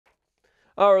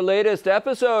Our latest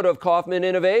episode of Koffman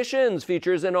Innovations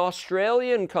features an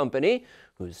Australian company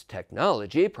whose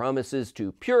technology promises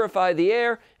to purify the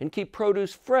air and keep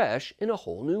produce fresh in a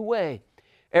whole new way.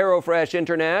 Airofresh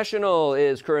International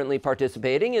is currently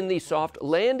participating in the Soft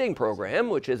Landing program,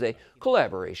 which is a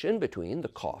collaboration between the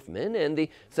Koffman and the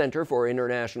Center for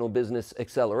International Business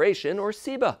Acceleration, or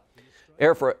CIBA.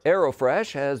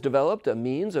 Airofresh has developed a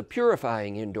means of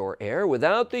purifying indoor air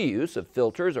without the use of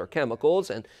filters or chemicals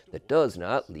and that does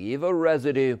not leave a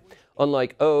residue.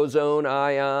 Unlike ozone,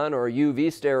 ion, or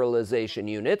UV sterilization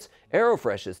units,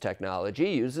 Airofresh's technology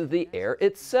uses the air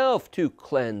itself to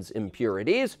cleanse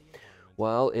impurities.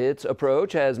 While its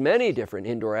approach has many different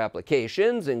indoor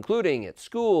applications, including at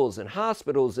schools and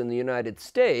hospitals in the United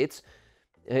States,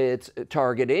 it's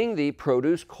targeting the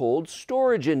produce cold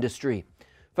storage industry.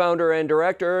 Founder and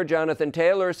director Jonathan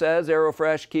Taylor says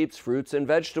Airofresh keeps fruits and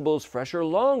vegetables fresher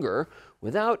longer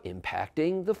without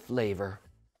impacting the flavor.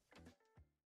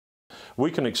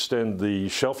 We can extend the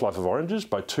shelf life of oranges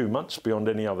by 2 months beyond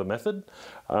any other method.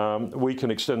 We can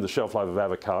extend the shelf life of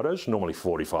avocados, normally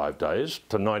 45 days,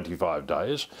 to 95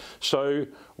 days. So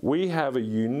we have a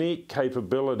unique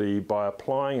capability by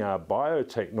applying our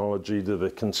biotechnology to the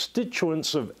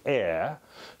constituents of air,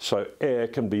 so air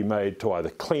can be made to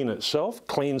either clean itself,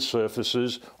 clean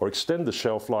surfaces, or extend the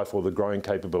shelf life or the growing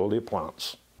capability of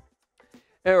plants.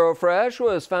 Airofresh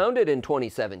was founded in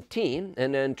 2017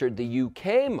 and entered the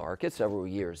UK market several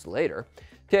years later.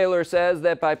 Taylor says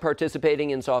that by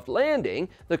participating in Soft Landing,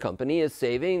 the company is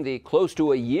saving the close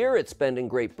to a year it spent in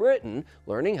Great Britain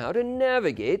learning how to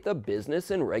navigate the business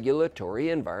and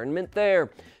regulatory environment there.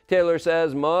 Taylor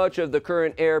says much of the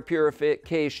current air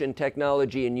purification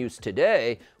technology in use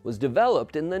today was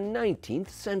developed in the 19th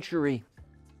century.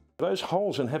 Those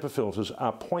holes in HEPA filters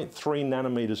are 0.3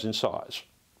 nanometers in size.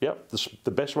 Yep,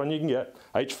 the best one you can get,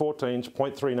 H14 is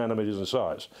 0.3 nanometers in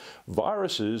size.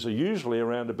 Viruses are usually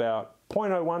around about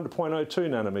 0.01 to 0.02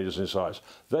 nanometers in size.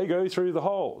 They go through the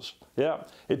holes. Yeah,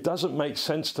 it doesn't make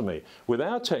sense to me. With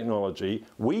our technology,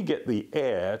 we get the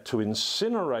air to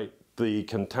incinerate the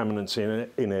contaminants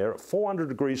in air at 400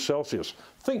 degrees Celsius.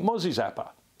 Think Mozzie Zapper.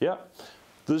 Yeah.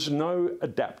 There's no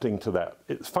adapting to that.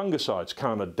 Fungicides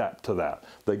can't adapt to that.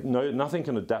 Nothing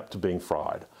can adapt to being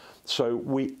fried. So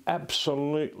we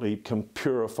absolutely can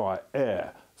purify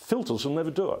air. Filters will never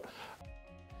do it.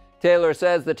 Taylor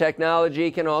says the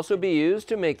technology can also be used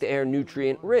to make the air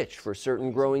nutrient-rich for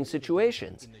certain growing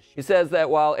situations. He says that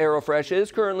while Airofresh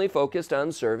is currently focused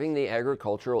on serving the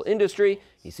agricultural industry,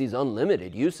 he sees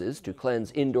unlimited uses to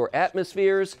cleanse indoor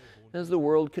atmospheres as the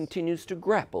world continues to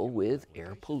grapple with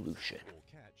air pollution.